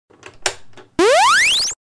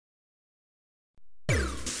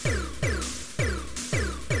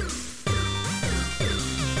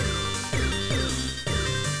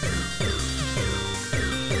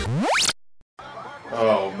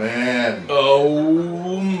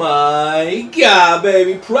my god,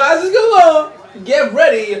 baby. Prizes galore. Get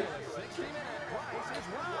ready.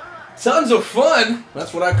 Tons of fun.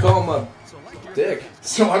 That's what I call my dick.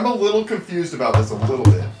 So I'm a little confused about this a little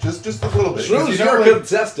bit. Just a little bit. Choose You know, your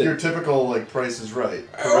contestant. Your typical, like, Price is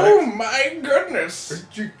Right, correct? Oh my goodness.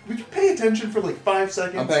 Would you pay attention for, like, 5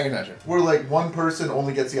 seconds? I'm paying attention. Where, like, one person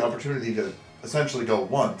only gets the opportunity to essentially go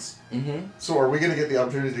once. Mm-hmm. So are we going to get the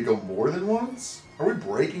opportunity to go more than once? Are we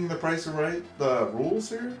breaking the Price is Right, the rules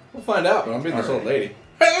here? We'll find out, but I'm being this old lady.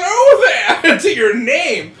 Hello there! To your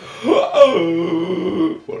name!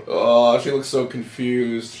 Oh, she looks so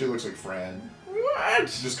confused. She looks like Fran. What?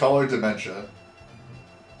 Just call her Dementia.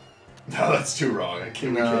 No, that's too wrong. I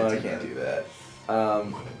can't do that.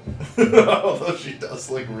 Although she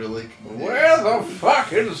does look really confused. Where the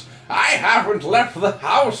fuck is... I haven't left the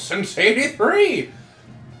house since *83!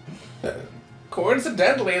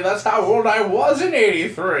 Coincidentally, that's how old I was in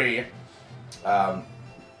 '83. Fran.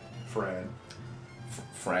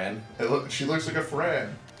 Fran? She looks like a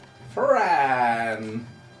Fran. Fran.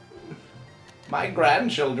 My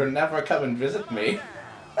grandchildren never come and visit me.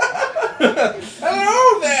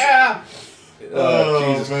 Hello there!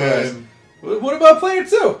 Oh, Jesus Christ. What about player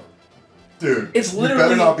 2? Dude, it's literally, you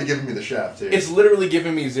better not be giving me the shaft, dude. It's literally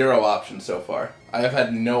giving me 0 options so far. I have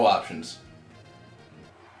had no options.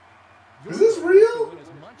 Is this real?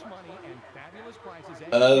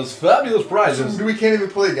 There's fabulous prizes. So we can't even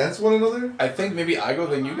play against one another? I think maybe I go,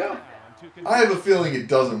 then you go. I have a feeling it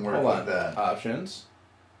doesn't work like that. Options.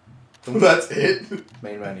 That's it?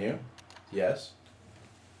 Main menu. Yes.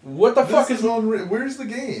 What the fuck is... Where's the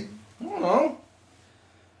game? I don't know.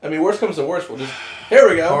 I mean, worst comes to worst, we'll just... Here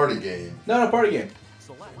we go. Party game. No, party game.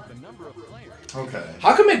 Okay.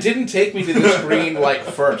 How come it didn't take me to the screen, like,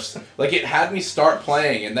 first? Like, it had me start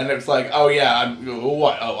playing, and then it's like, oh, yeah,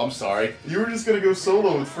 what? Oh, I'm sorry. You were just gonna go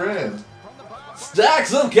solo with Fran.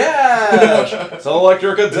 Stacks of cash! Select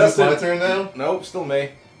your contestant. Is it my turn now? Nope, still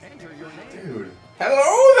me. Dude.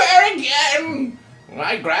 Hello there again!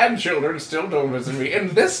 My grandchildren still don't visit me,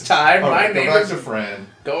 and this time my name is Fran.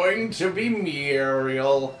 going to be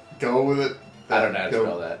Muriel. Go with it. I don't know how to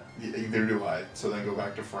spell that. Either do I. So then go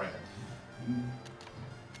back to Fran.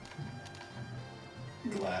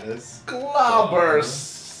 Gladys.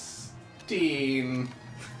 Globberstein.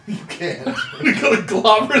 You can't.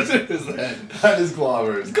 Globber's in his head. That is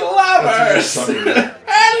Globbers. Globbers!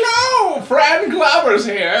 Hello! Fran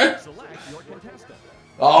Globbers here!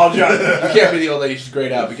 Oh, John, you can't be the old lady. She's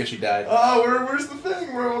grayed out because she died. Oh, where's the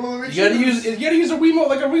thing? Where all the you gotta use a Wiimote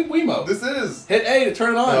like a Wiimote. This is. Hit A to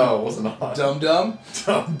turn it on. No, it wasn't on. Dum dum.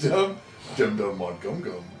 Dum dum. Dum dum on gum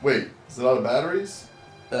gum. Wait, is it out of batteries?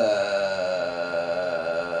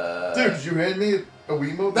 Dude, did you hand me a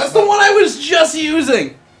Wiimote? That's the one I was just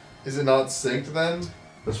using. Is it not synced then?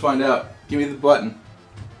 Let's find out. Give me the button.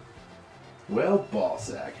 Well,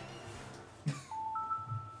 ballsack.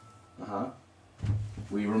 Uh-huh.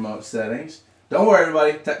 Wii remote settings. Don't worry,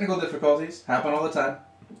 everybody. Technical difficulties happen all the time.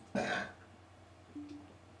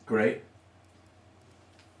 Great.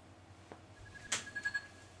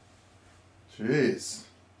 Jeez.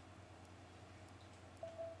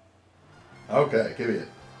 Okay, give me it.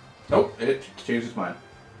 Nope, it changed its mind.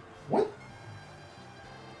 What?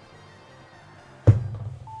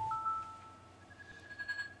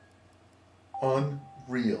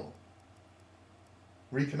 Unreal.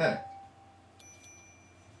 Reconnect.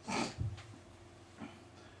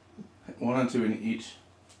 1 and 2 in each.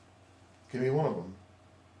 Give me one of them.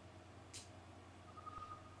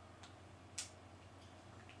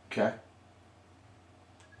 Okay.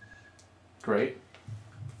 Great.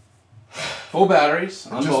 Full batteries.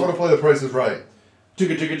 I just want to play The Price is Right.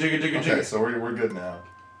 Jigga jigga jigga jigga jigga. Okay, so we're good now.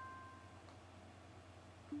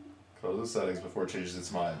 Close the settings before it changes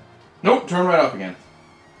its mind. Nope, turn right off again.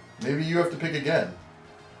 Maybe you have to pick again.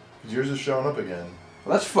 Because yours is showing up again.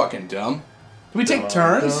 Well, that's fucking dumb. Do we take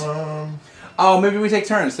turns? Oh, maybe we take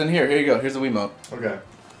turns. Then here you go. Here's the Wiimote. Okay.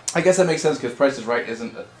 I guess that makes sense because Price is Right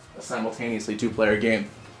isn't a simultaneously 2-player game.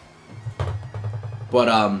 But,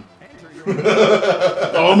 oh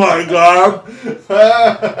my god!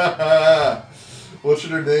 What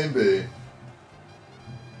should her name be?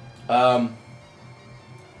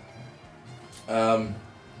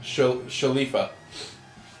 Shalifa.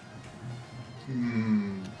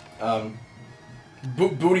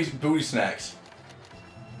 Booty snacks.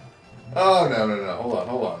 Oh, no.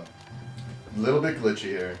 Hold on. A little bit glitchy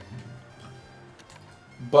here.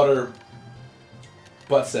 Butt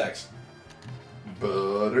sex.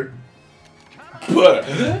 Butter.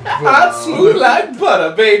 Hot smooth like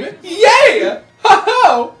butter, baby. Yeah! Ho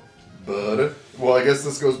ho! Butter. Well, I guess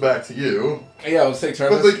this goes back to you. Yeah, let's take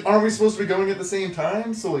turns. But like, aren't we supposed to be going at the same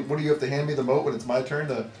time? So like, what do you have to hand me the moat when it's my turn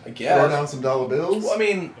to throw down some dollar bills? Well, I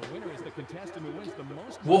mean,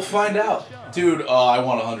 we'll find out, dude. Oh, I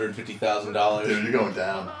want $150,000. Dude, you're going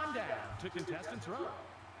down.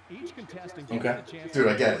 Okay. Dude,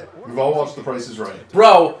 I get it. We've all watched The Price is Right.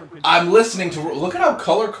 Bro, I'm listening to. Look at how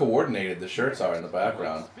color coordinated the shirts are in the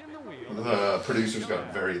background. The producers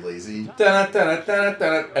got very lazy.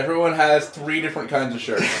 Everyone has 3 different kinds of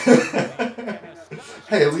shirts.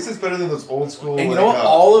 Hey, at least it's better than those old school. And you know what?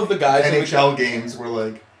 All of the guys NHL games were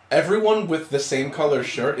like. Everyone with the same color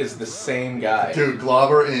shirt is the same guy. Dude,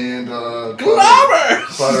 Glauber and Glauber!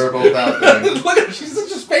 Butter are both out there. Look at her, she's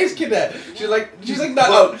such a space cadet. She's like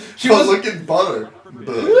not. She was looking Butter.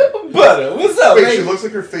 Butter, what's up? Wait, she looks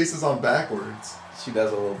like her face is on backwards. She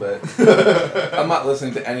does a little bit. I'm not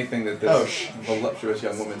listening to anything that this voluptuous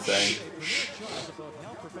young woman's saying.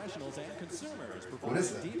 What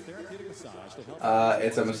is that?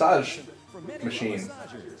 It's a massage machine.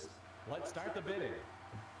 Let's start the bidding.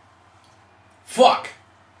 Fuck!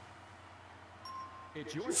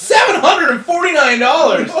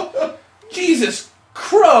 $749! Jesus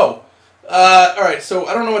crow! Alright, so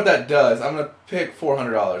I don't know what that does. I'm gonna pick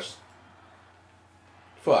 $400.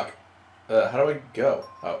 Fuck. How do I go?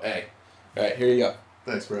 Oh, A. Alright, here you go.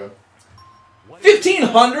 Thanks, bro.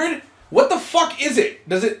 1,500? What the fuck is it?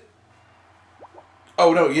 Does it...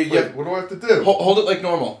 Oh, no, Wait, what do I have to do? Hold it like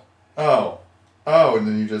normal. Oh. Oh, and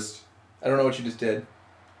then you just... I don't know what you just did.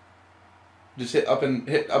 Just hit up,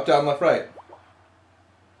 down, left, right.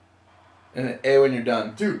 And then A when you're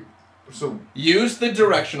done. Dude, so... Use the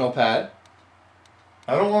directional pad.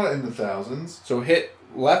 I don't want it in the thousands. So hit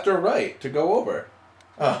left or right to go over.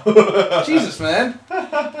 Oh. Jesus, man.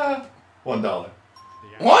 $1. $1.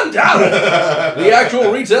 The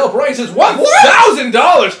actual retail price is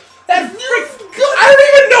 $1,000. That I don't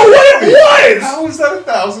even know what it was. How is that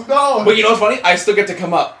 $1,000? But you know what's funny? I still get to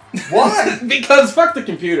come up. Why? Because fuck the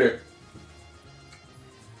computer.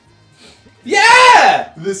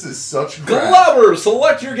 Yeah! This is such crap. Glover,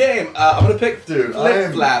 select your game. I'm gonna pick Dude,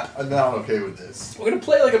 Flip Flap. I'm not okay with this. We're gonna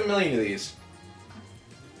play like 1,000,000 of these.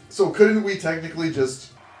 So couldn't we technically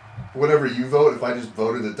just, whatever you vote, if I just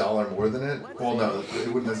voted $1 more than it? Well, no, it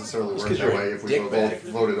wouldn't necessarily work that way if we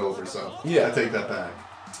voted over, so yeah. I take that back.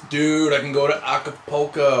 Dude, I can go to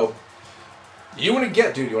Acapulco. You wanna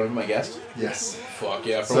get, dude, you wanna be my guest? Yes. Fuck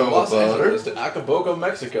yeah, from Los Angeles to Acapulco,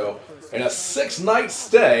 Mexico, in a 6-night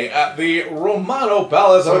stay at the Romano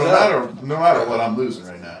Palace Hotel. No matter what, I'm losing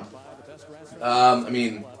right now. I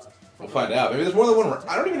mean, we'll find out. Maybe there's more than one.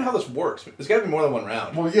 I don't even know how this works. There's got to be more than one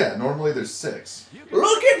round. Well, yeah, normally there's 6.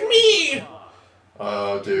 Look at me!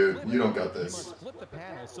 Oh, dude, you don't got this.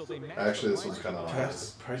 Actually, this one's kind of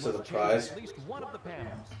nice. Price of the prize.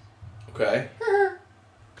 Okay.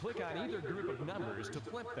 Click on either group of numbers to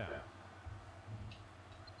flip them.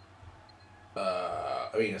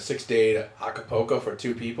 I mean, a 6-day to Acapulco for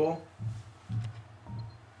 2 people?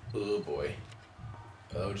 Oh, boy.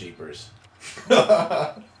 Oh, jeepers.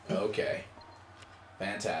 Okay.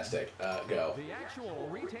 Fantastic. Go. The actual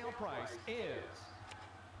retail price is...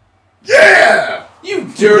 Yeah! You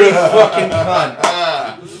dirty fucking cunt.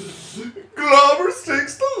 Glover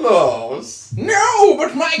takes the loss. No,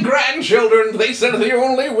 but my grandchildren, they said the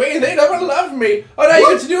only way they'd ever love me. Oh, now you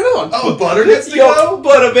get to do another one. Oh, Butter gets to go?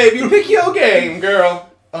 Butter, baby, pick your game, girl.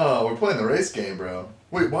 Oh, we're playing the race game, bro.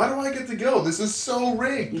 Wait, why do I get to go? This is so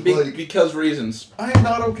rigged. Because reasons. I am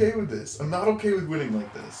not okay with this. I'm not okay with winning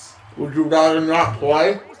like this. Would you rather not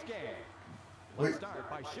play? Wait. Start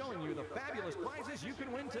by showing you the fabulous prizes you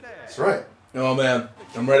can win today. That's right. Oh, man.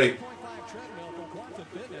 I'm ready.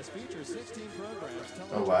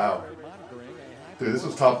 Oh, wow. Dude, this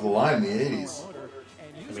was top of the line in the 80s.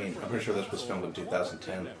 I mean, I'm pretty sure this was filmed in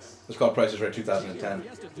 2010. It's called Price is Right 2010.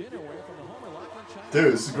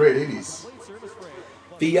 Dude, this is great 80s.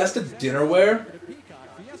 Fiesta dinnerware?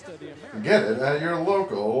 Get it at your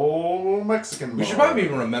local Mexican bar. We should probably be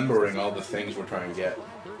remembering all the things we're trying to get.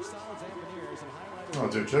 Oh,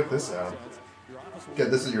 dude, check this out.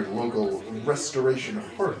 Get this at your local restoration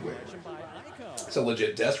hardware. It's a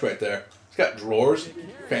legit desk right there. It's got drawers,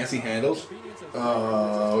 fancy handles.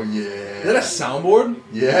 Oh, yeah. Is that a soundboard?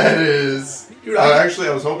 Yeah, it is. Dude, actually,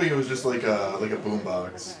 I was hoping it was just like a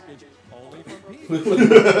boombox. with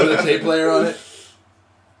a tape player on it.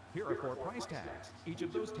 Here are 4 price tags. Each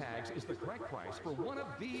of those tags is the correct price for one of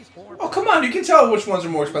these 4. Oh, come on. You can tell which ones are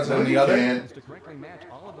more expensive than the other.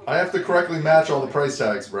 I have to correctly match all the price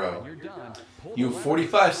tags, bro. You have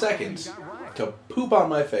 45 seconds to poop on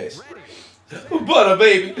my face. Butter,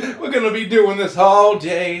 baby, we're going to be doing this all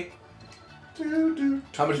day. How much do you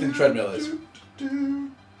think the treadmill is?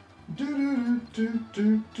 do, do, do,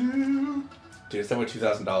 do, do. Dude, it's definitely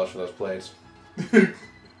 $2,000 for those plates.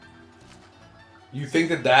 You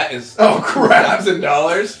think that is Oh crap!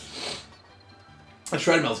 $1,000? A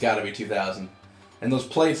treadmill's got to be $2,000, and those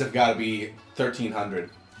plates have got to be $1,300.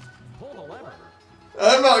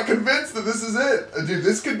 I'm not convinced that this is it, dude.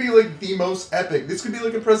 This could be like the most epic. This could be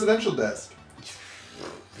like a presidential desk.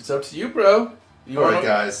 It's up to you, bro. All right,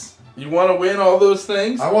 guys. You want to win all those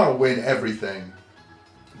things? I want to win everything,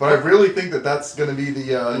 but I really think that that's going to be the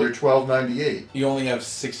your $12.98. You only have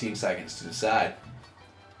 16 seconds to decide.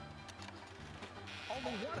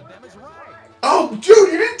 Oh, dude,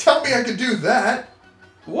 you didn't tell me I could do that.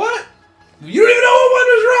 What? You don't even know what one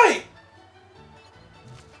was right.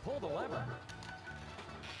 Pull the lever.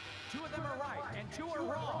 2 of them are right and 2 are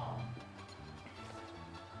wrong.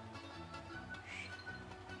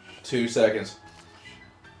 2 seconds.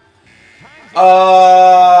 No,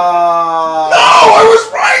 I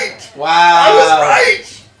was right. Wow. I was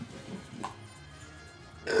right.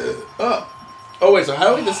 Oh wait, so how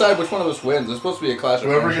do we decide which one of us wins? It's supposed to be a clash of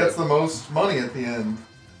Whoever friendship. gets the most money at the end.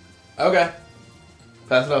 Okay.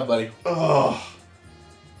 Pass it off, buddy. Ugh.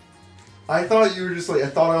 I thought you were just like, I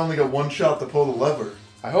thought I only got 1 shot to pull the lever.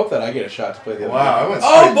 I hope that I get a shot to play the other Wow, I game. went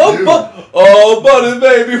straight buddy,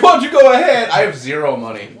 baby, why don't you go ahead? I have 0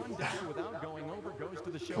 money.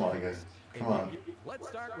 Come on, guys. Come on. Let's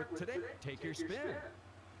start with today. Take your spin.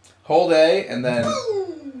 Hold A, and then...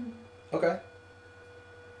 Okay.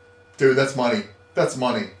 Dude, that's money. That's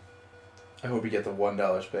money. I hope you get the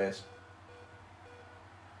 $1 space.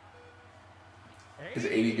 Is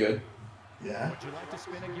 80 good? Yeah? Would you like to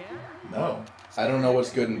spin again? No. I don't know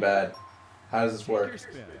what's good and bad. How does this work?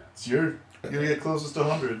 It's you're gonna get closest to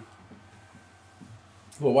 100.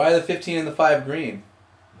 Well, why are the 15 and the 5 green?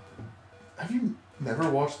 Have you never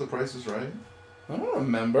watched The Price is Right? I don't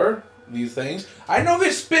remember these things. I know they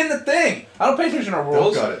spin the thing. I don't pay attention to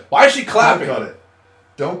rules. Don't cut it. Why is she clapping? Don't cut it.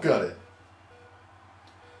 Don't cut it.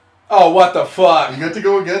 Oh, what the fuck? You get to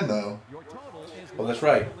go again, though. Your total is Well, that's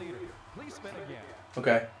right. Please spin again.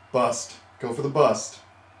 Okay. Bust. Go for the bust.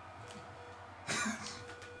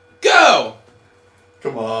 Go!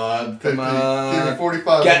 Come on. 50. Come on. Give me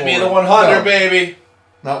 45 Get or me more. the 100, No, baby.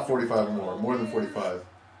 Not 45 or more. More than 45.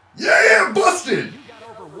 Yeah, busted!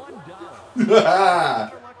 You got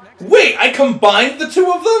over $1. Wait, I combined the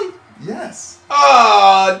 2 of them? Yes.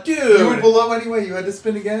 Ah, You were dude. below anyway. You had to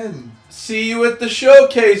spin again. See you at the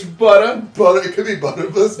showcase, butter. Butter. It could be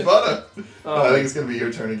butterless butter. Oh. I think it's going to be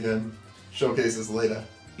your turn again. Showcases later.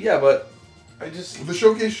 Yeah, but I just... The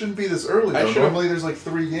showcase shouldn't be this early, I though. should've- Normally there's like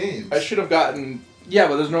 3 games. I should have gotten... Yeah,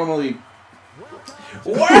 but there's normally...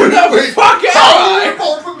 Where the Wait, fuck am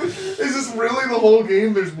I? Is this really the whole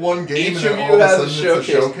game? There's one game Each and of then you all of a has sudden a it's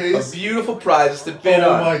a showcase. showcase? A beautiful prize to bid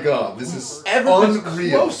Oh on. my god, this is Everyone's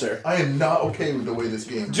unreal. closer. I am not okay with the way this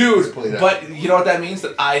game is Dude, played out. but you know what that means?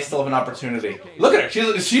 That I still have an opportunity. Look at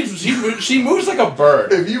her. She moves like a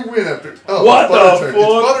bird. If you win after... Oh, What it's Butter's the turn. fuck?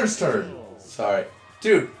 It's Butter's turn. Sorry.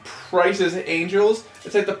 Dude, Price is Angels?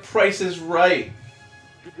 It's like the Price is Right.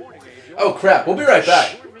 Oh crap, we'll be right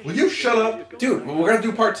back. Will you shut up? Dude, we're gonna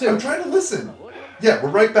do part 2. I'm trying to listen. Yeah, we're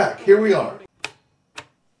right back. Here we are.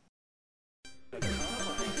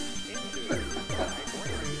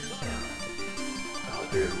 Oh,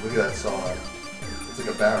 dude, look at that saw. It's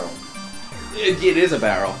like a barrel. It is a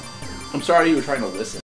barrel. I'm sorry you were trying to listen.